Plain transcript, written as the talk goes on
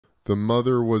The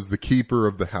mother was the keeper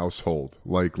of the household,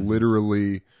 like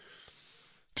literally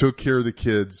took care of the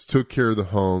kids, took care of the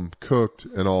home, cooked,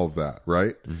 and all of that,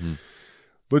 right? Mm-hmm.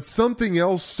 But something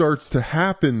else starts to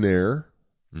happen there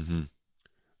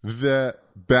that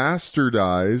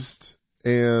bastardized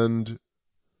and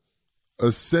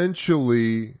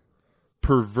essentially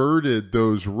perverted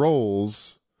those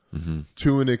roles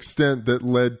to an extent that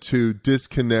led to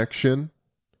disconnection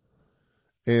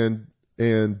and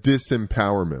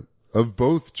disempowerment of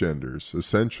both genders,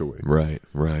 essentially. Right,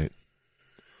 right.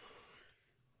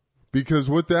 Because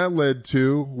what that led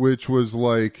to, which was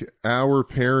like our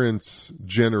parents'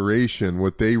 generation,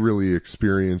 what they really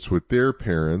experienced with their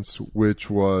parents, which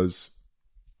was,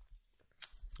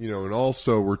 and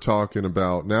also we're talking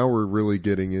about, now we're really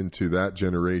getting into that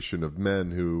generation of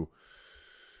men who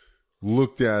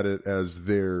looked at it as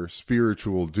their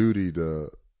spiritual duty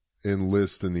to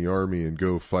enlist in the army and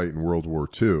go fight in World War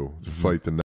II, to fight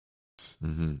the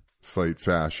Nazis, fight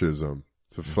fascism,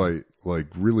 to fight like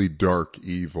really dark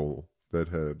evil that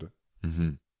had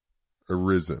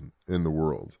arisen in the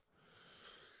world.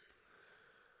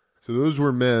 So those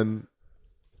were men,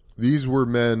 these were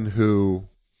men who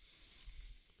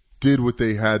did what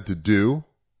they had to do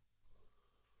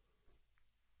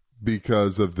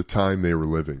because of the time they were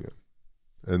living in.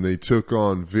 And they took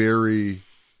on very,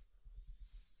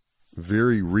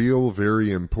 very real,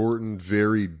 very important,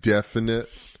 very definite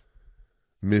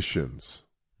missions.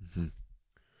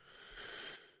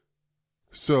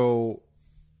 So,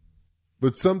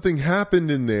 but something happened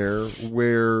in there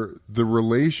where the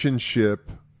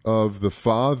relationship of the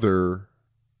father,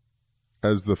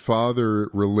 as the father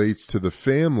relates to the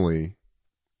family,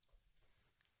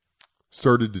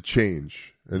 started to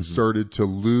change and started to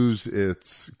lose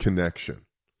its connection.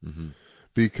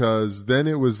 Because then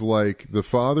it was like the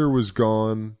father was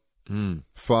gone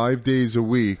 5 days a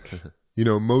week,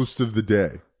 most of the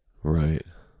day. Right.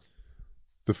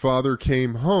 The father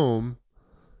came home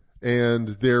and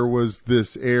there was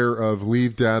this air of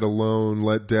leave dad alone,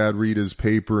 let dad read his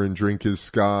paper and drink his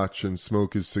scotch and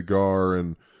smoke his cigar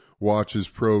and watch his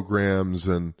programs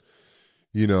and,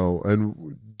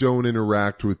 and don't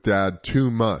interact with dad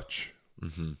too much.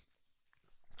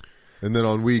 And then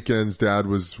on weekends, dad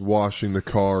was washing the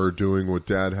car or doing what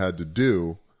dad had to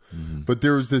do. But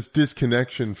there was this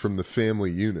disconnection from the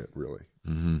family unit, really.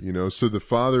 So the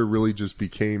father really just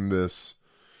became this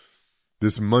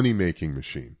money-making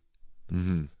machine.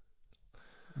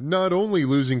 Not only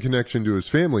losing connection to his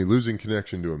family, losing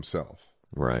connection to himself.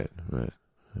 Right, right.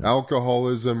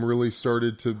 Alcoholism really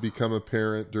started to become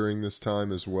apparent during this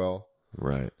time as well.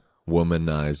 Right.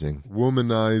 Womanizing,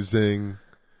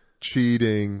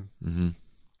 cheating. And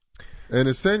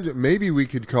essentially, maybe we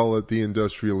could call it the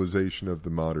industrialization of the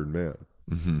modern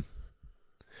man,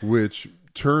 which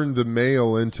turned the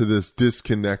male into this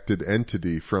disconnected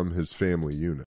entity from his family unit.